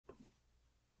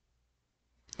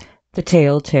The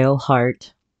Telltale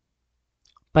Heart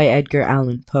by Edgar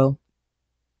Allan Poe.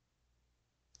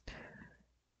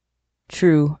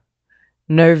 True,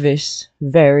 nervous,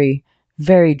 very,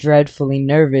 very dreadfully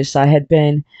nervous I had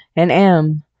been, and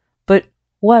am, but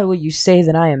why will you say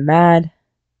that I am mad?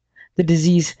 The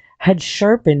disease had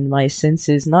sharpened my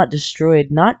senses, not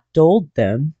destroyed, not dulled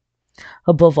them.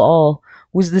 Above all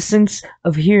was the sense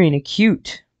of hearing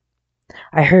acute.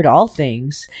 I heard all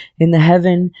things, in the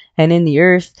heaven and in the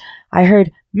earth. I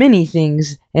heard many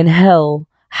things in hell.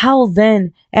 How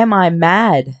then am I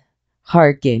mad?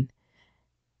 Hearken,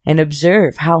 and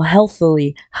observe how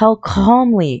healthily, how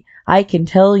calmly I can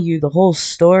tell you the whole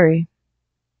story.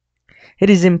 It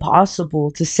is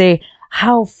impossible to say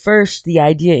how first the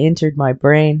idea entered my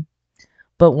brain,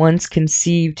 but once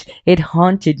conceived, it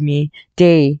haunted me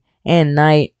day and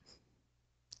night.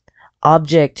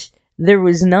 Object there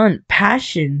was none,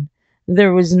 passion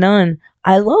there was none.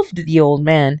 I loved the old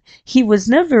man. He was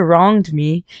never wronged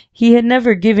me. He had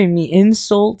never given me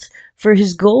insult. For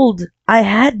his gold I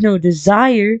had no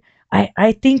desire.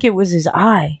 I think it was his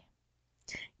eye.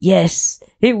 Yes,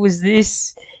 it was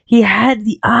this. He had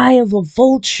the eye of a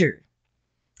vulture,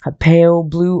 a pale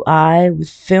blue eye with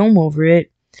film over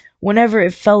it. Whenever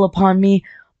it fell upon me,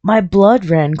 my blood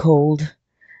ran cold.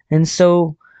 And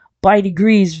so, by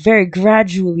degrees, very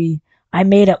gradually, I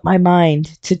made up my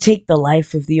mind to take the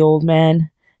life of the old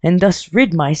man, and thus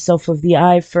rid myself of the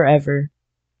eye forever.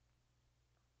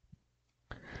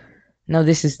 Now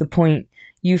this is the point.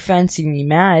 You fancy me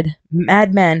mad.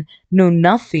 Madman know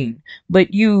nothing,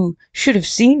 but you should have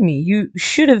seen me. You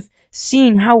should have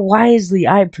seen how wisely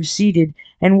I proceeded,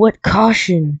 and what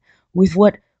caution, with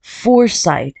what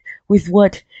foresight, with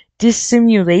what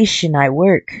dissimulation I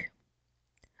work.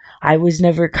 I was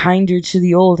never kinder to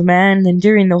the old man than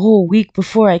during the whole week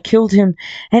before I killed him,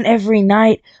 and every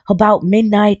night, about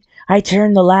midnight, I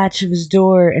turned the latch of his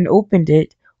door and opened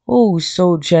it, oh,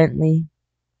 so gently.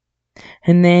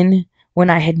 And then,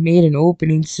 when I had made an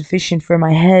opening sufficient for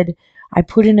my head, I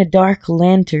put in a dark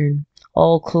lantern,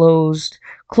 all closed,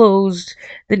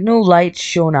 that no light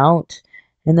shone out,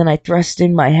 and then I thrust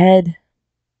in my head.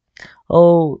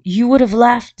 Oh, you would have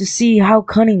laughed to see how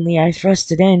cunningly I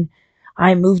thrust it in.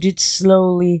 I moved it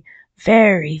slowly,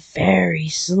 very, very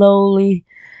slowly,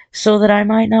 so that I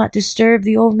might not disturb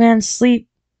the old man's sleep.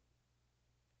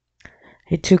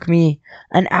 It took me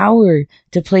an hour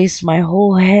to place my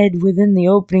whole head within the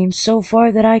opening so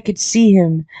far that I could see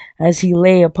him as he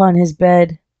lay upon his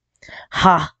bed.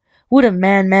 Ha! Would a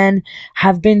madman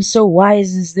have been so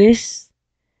wise as this?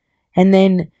 And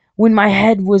then, when my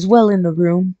head was well in the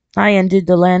room, I undid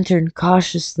the lantern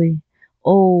cautiously.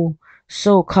 Oh,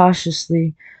 so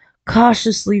cautiously,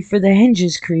 for the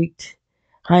hinges creaked.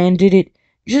 I undid it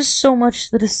just so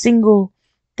much that a single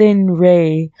thin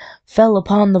ray fell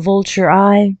upon the vulture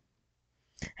eye.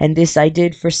 And this I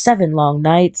did for 7 long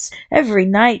nights, every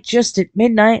night just at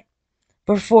midnight,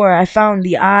 before I found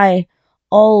the eye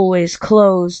always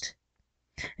closed.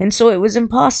 And so it was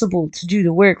impossible to do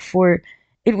the work, for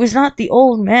it was not the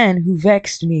old man who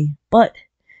vexed me, but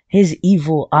his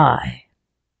evil eye.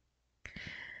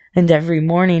 And every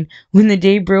morning, when the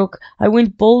day broke, I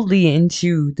went boldly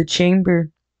into the chamber,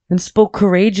 and spoke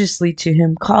courageously to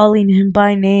him, calling him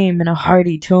by name in a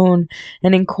hearty tone,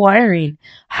 and inquiring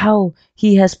how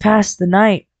he has passed the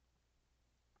night.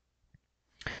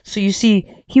 So you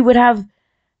see, he would have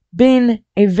been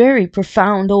a very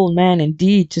profound old man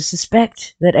indeed to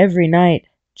suspect that every night,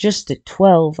 just at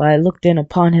 12, I looked in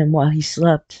upon him while he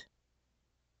slept.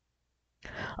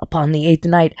 Upon the 8th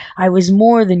night, I was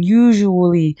more than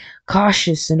usually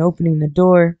cautious in opening the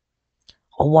door.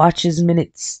 A watch's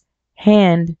minute's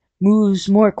hand moves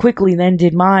more quickly than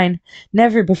did mine.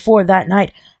 Never before that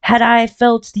night had I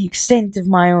felt the extent of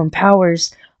my own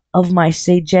powers, of my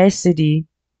sagacity.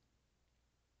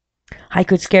 I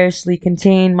could scarcely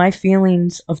contain my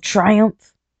feelings of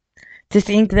triumph. To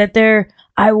think that there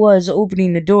I was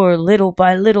opening the door little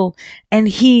by little, and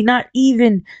he not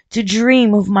even to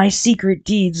dream of my secret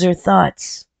deeds or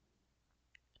thoughts.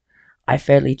 I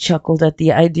fairly chuckled at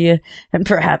the idea, and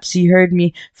perhaps he heard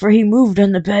me, for he moved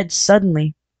on the bed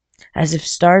suddenly, as if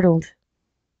startled.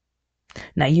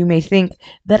 Now you may think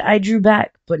that I drew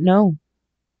back, but no.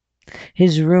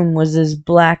 His room was as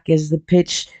black as the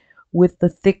pitch with the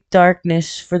thick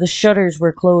darkness, for the shutters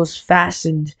were close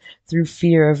fastened through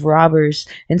fear of robbers,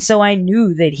 and so I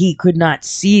knew that he could not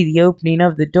see the opening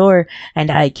of the door, and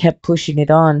I kept pushing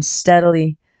it on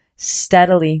steadily.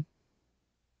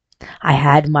 I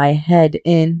had my head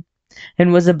in,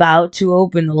 and was about to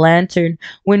open the lantern,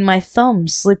 when my thumb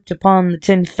slipped upon the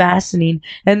tin fastening,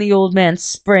 and the old man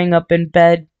sprang up in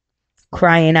bed,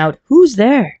 crying out, "Who's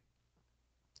there?"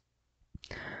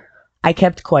 I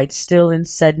kept quite still and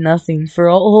said nothing. For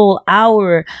a whole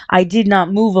hour I did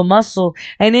not move a muscle,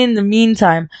 and in the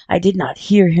meantime I did not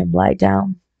hear him lie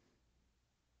down.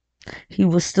 He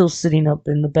was still sitting up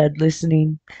in the bed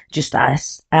listening, just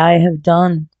as I have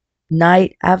done,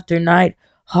 night after night,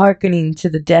 hearkening to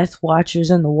the death watchers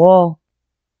in the wall.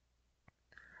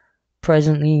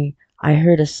 Presently I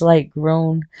heard a slight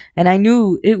groan, and I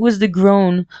knew it was the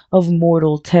groan of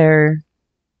mortal terror.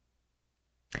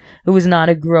 It was not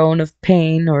a groan of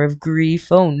pain or of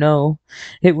grief, oh no.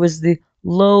 It was the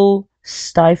low,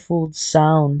 stifled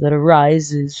sound that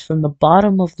arises from the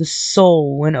bottom of the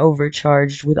soul when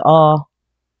overcharged with awe.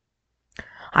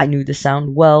 I knew the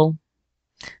sound well.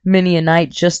 Many a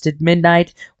night just at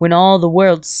midnight, when all the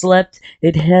world slept,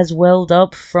 it has welled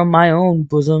up from my own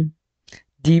bosom,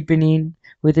 deepening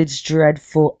with its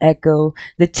dreadful echo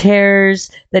the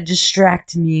terrors that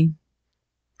distract me.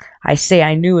 I say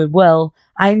I knew it well.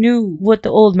 I knew what the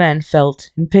old man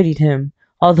felt, and pitied him,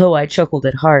 although I chuckled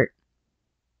at heart.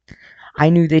 I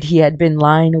knew that he had been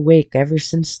lying awake ever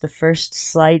since the first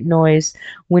slight noise,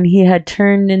 when he had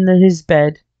turned into his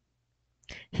bed.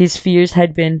 His fears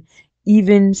had been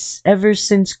even ever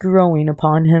since growing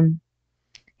upon him.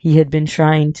 He had been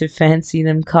trying to fancy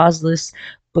them causeless,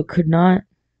 but could not.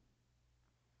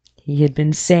 He had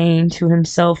been saying to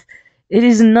himself, "It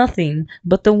is nothing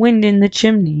but the wind in the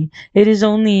chimney. It is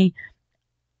only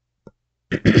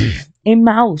a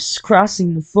mouse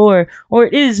crossing the floor, or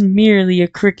it is merely a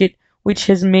cricket which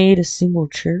has made a single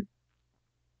chirp."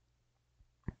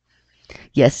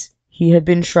 Yes, he had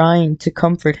been trying to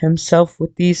comfort himself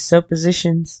with these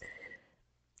suppositions,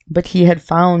 but he had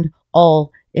found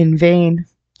all in vain.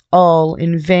 All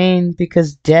in vain,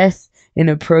 because death, in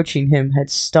approaching him, had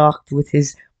stalked with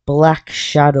his black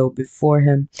shadow before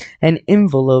him and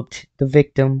enveloped the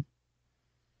victim.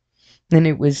 And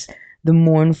it was the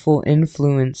mournful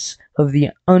influence of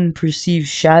the unperceived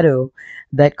shadow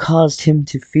that caused him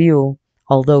to feel,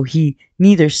 although he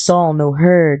neither saw nor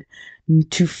heard,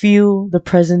 to feel the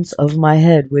presence of my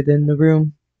head within the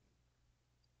room.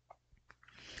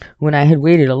 When I had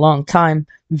waited a long time,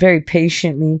 very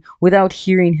patiently, without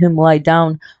hearing him lie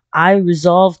down, I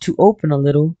resolved to open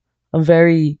a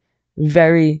very,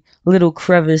 very little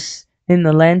crevice in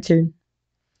the lantern.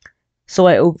 So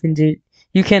I opened it.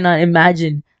 You cannot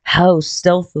imagine how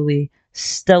stealthily,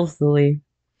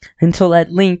 until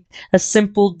at length a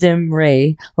simple dim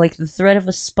ray, like the thread of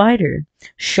a spider,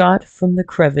 shot from the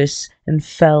crevice and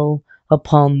fell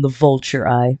upon the vulture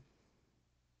eye.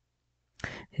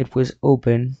 It was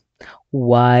open,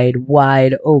 wide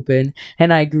open,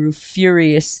 and I grew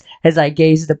furious as I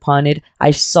gazed upon it.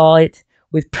 I saw it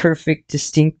with perfect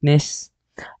distinctness,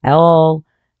 all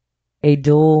a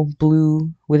dull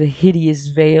blue, with a hideous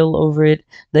veil over it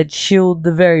that chilled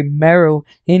the very marrow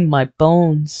in my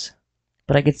bones.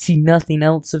 But I could see nothing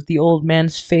else of the old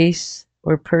man's face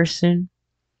or person,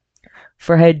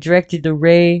 for I had directed the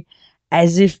ray,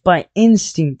 as if by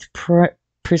instinct,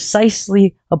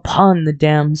 precisely upon the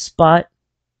damned spot.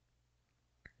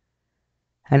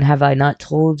 And have I not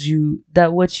told you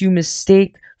that what you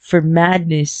mistake for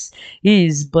madness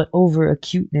is but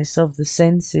over-acuteness of the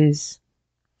senses?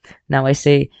 Now I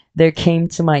say, there came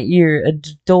to my ear a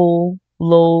dull,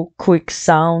 low, quick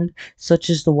sound, such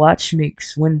as the watch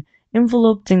makes when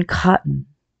enveloped in cotton.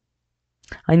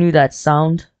 I knew that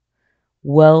sound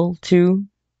well, too.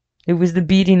 It was the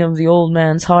beating of the old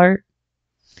man's heart.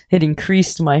 It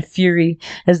increased my fury,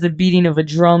 as the beating of a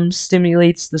drum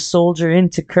stimulates the soldier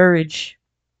into courage.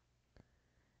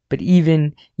 But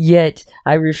even yet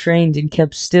I refrained and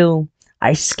kept still.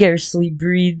 I scarcely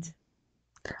breathed.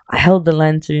 I held the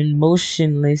lantern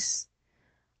motionless.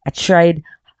 I tried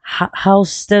how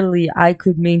steadily I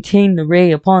could maintain the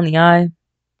ray upon the eye.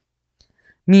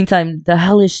 Meantime, the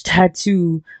hellish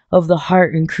tattoo of the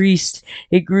heart increased.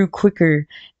 It grew quicker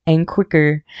and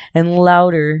quicker, and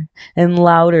louder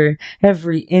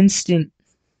every instant.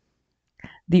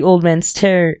 The old man's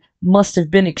terror must have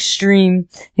been extreme.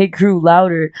 It grew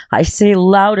louder, I say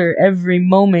louder every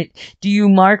moment. Do you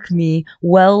mark me?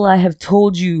 Well, I have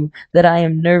told you that I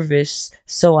am nervous,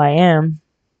 so I am.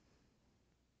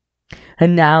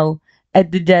 And now,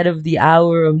 at the dead of the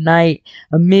hour of night,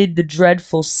 amid the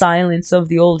dreadful silence of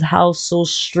the old house, so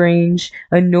strange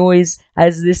a noise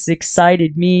as this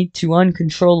excited me to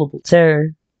uncontrollable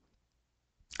terror.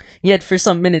 Yet for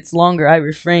some minutes longer I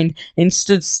refrained and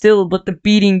stood still, but the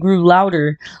beating grew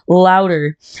louder.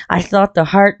 I thought the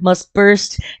heart must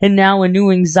burst, and now a new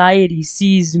anxiety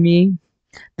seized me.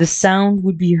 The sound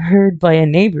would be heard by a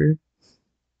neighbor.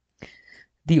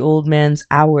 The old man's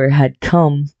hour had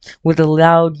come. With a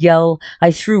loud yell,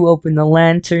 I threw open the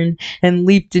lantern and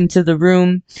leaped into the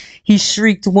room. He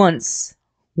shrieked once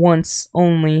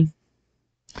only.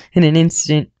 In an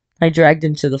instant, I dragged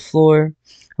him to the floor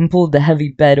and pulled the heavy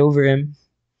bed over him,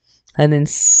 and then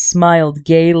smiled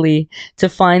gaily to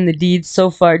find the deed so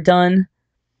far done.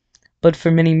 But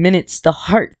for many minutes the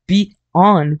heart beat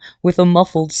on with a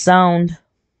muffled sound.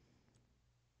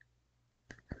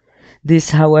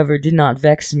 This, however, did not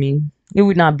vex me. It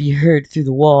would not be heard through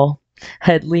the wall.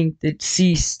 At length it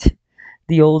ceased.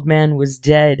 The old man was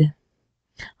dead.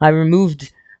 I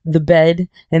removed the bed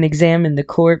and examined the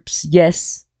corpse.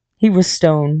 Yes, he was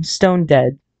stone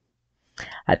dead.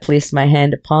 I placed my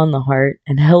hand upon the heart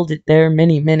and held it there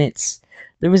many minutes.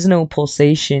 There was no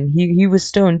pulsation. He was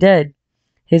stone dead.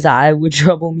 His eye would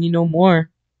trouble me no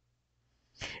more.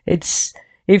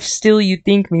 If still you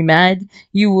think me mad,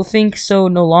 you will think so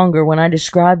no longer when I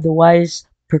describe the wise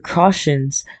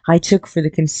precautions I took for the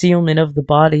concealment of the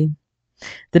body.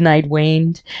 The night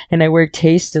waned, and I worked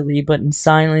hastily but in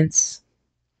silence.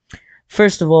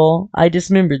 First of all, I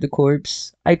dismembered the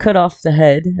corpse. I cut off the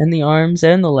head and the arms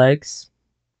and the legs.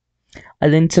 I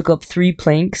then took up 3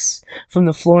 planks from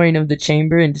the flooring of the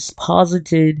chamber and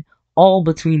deposited all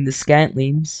between the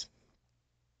scantlings.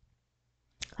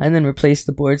 I then replaced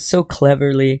the boards so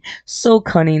cleverly, so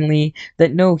cunningly,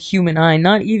 that no human eye,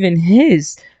 not even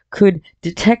his, could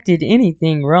detected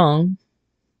anything wrong.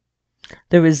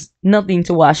 There was nothing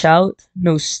to wash out,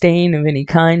 no stain of any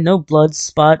kind, no blood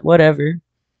spot whatever.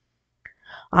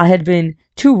 I had been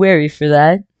too wary for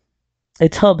that. A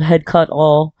tub had cut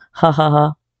all, ha ha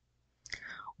ha.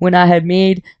 When I had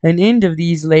made an end of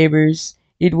these labors,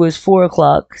 it was 4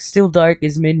 o'clock, still dark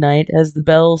as midnight. As the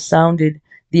bell sounded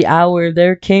the hour,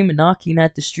 there came a knocking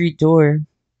at the street door.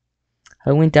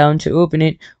 I went down to open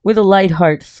it with a light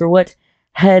heart, for what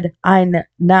had I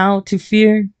now to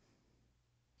fear?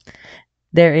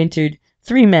 There entered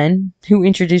 3 men, who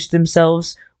introduced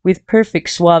themselves with perfect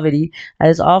suavity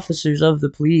as officers of the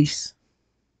police.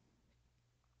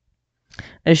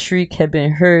 A shriek had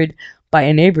been heard by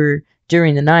a neighbor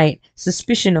during the night.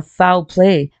 Suspicion of foul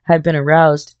play had been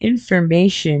aroused.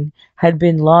 Information had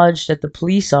been lodged at the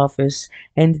police office,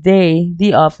 and they,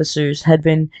 the officers, had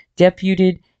been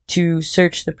deputed to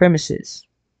search the premises.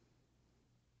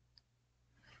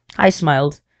 I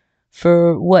smiled,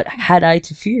 for what had I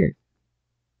to fear?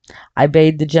 I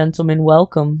bade the gentleman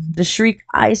welcome. The shriek,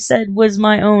 I said, was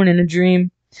my own in a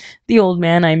dream. The old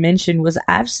man I mentioned was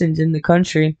absent in the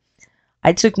country.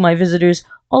 I took my visitors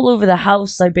all over the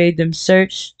house. I bade them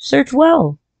search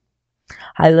well.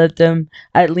 I led them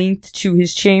at length to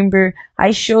his chamber.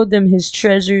 I showed them his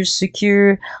treasures,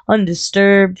 secure,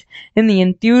 undisturbed. In the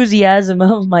enthusiasm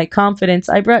of my confidence,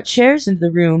 I brought chairs into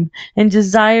the room and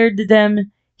desired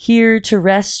them here to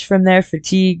rest from their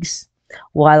fatigues,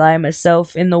 while I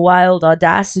myself, in the wild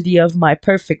audacity of my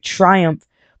perfect triumph,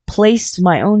 placed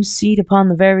my own seat upon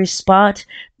the very spot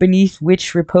beneath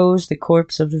which reposed the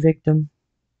corpse of the victim.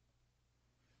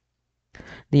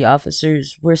 The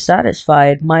officers were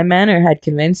satisfied. My manner had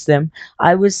convinced them.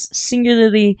 I was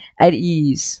singularly at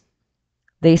ease.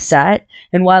 They sat,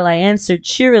 and while I answered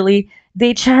cheerily,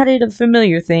 they chatted of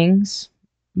familiar things.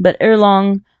 But ere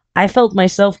long, I felt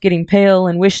myself getting pale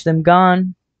and wished them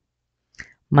gone.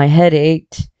 My head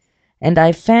ached, and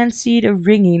I fancied a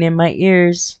ringing in my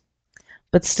ears.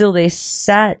 But still they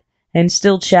sat and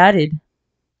still chatted.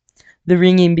 The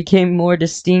ringing became more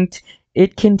distinct.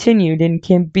 It continued and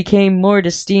became more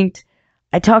distinct.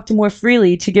 I talked more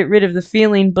freely to get rid of the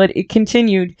feeling, but it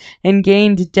continued and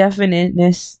gained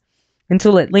definiteness,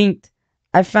 until at length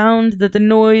I found that the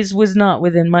noise was not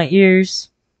within my ears.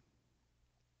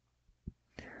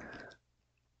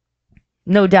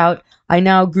 No doubt I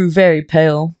now grew very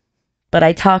pale, but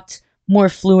I talked more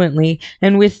fluently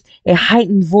and with a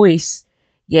heightened voice.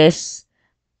 Yes,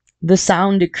 the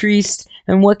sound decreased,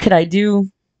 and what could I do?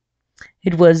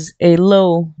 It was a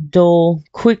low, dull,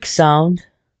 quick sound,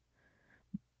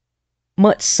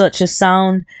 much such a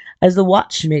sound as the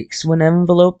watch makes when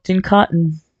enveloped in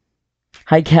cotton.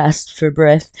 I gasped for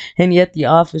breath, and yet the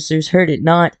officers heard it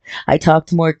not. I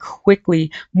talked more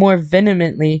quickly, more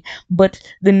vehemently, but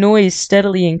the noise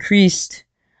steadily increased.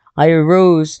 I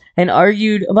arose and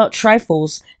argued about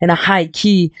trifles in a high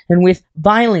key and with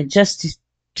violent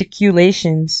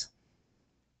gesticulations.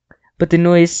 But the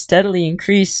noise steadily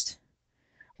increased.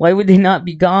 Why would they not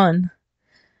be gone?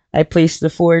 I paced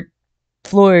the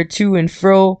floor to and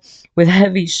fro with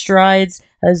heavy strides,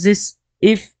 as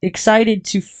if excited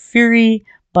to fury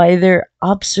by their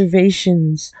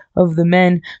observations of the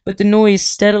men, but the noise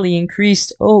steadily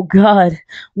increased. Oh God,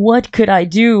 what could I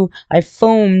do? I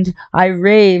foamed, I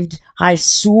raved, I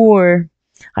swore.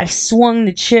 I swung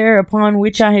the chair upon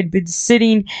which I had been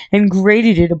sitting and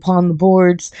grated it upon the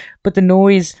boards, but the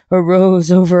noise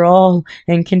arose over all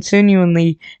and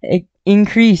continually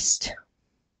increased.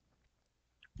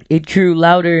 It grew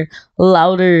louder,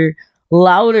 louder,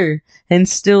 louder, and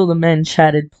still the men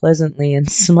chatted pleasantly and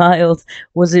smiled.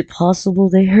 Was it possible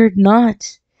they heard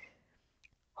not?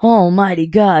 Almighty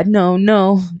God, no,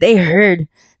 no, they heard,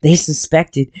 they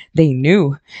suspected, they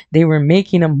knew, they were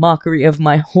making a mockery of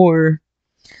my horror.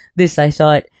 This I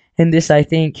thought, and this I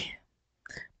think.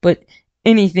 But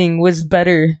anything was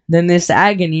better than this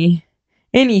agony.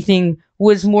 Anything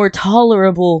was more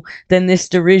tolerable than this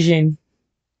derision.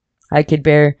 I could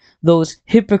bear those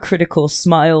hypocritical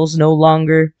smiles no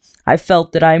longer. I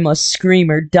felt that I must scream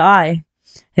or die.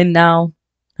 And now,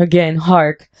 again,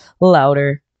 hark,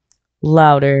 louder,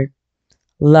 louder,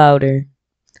 louder,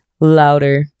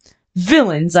 louder.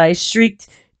 Villains, I shrieked,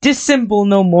 dissemble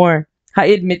no more. I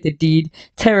admit the deed.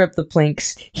 Tear up the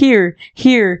planks. Here,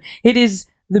 here, it is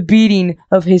the beating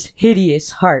of his hideous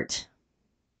heart.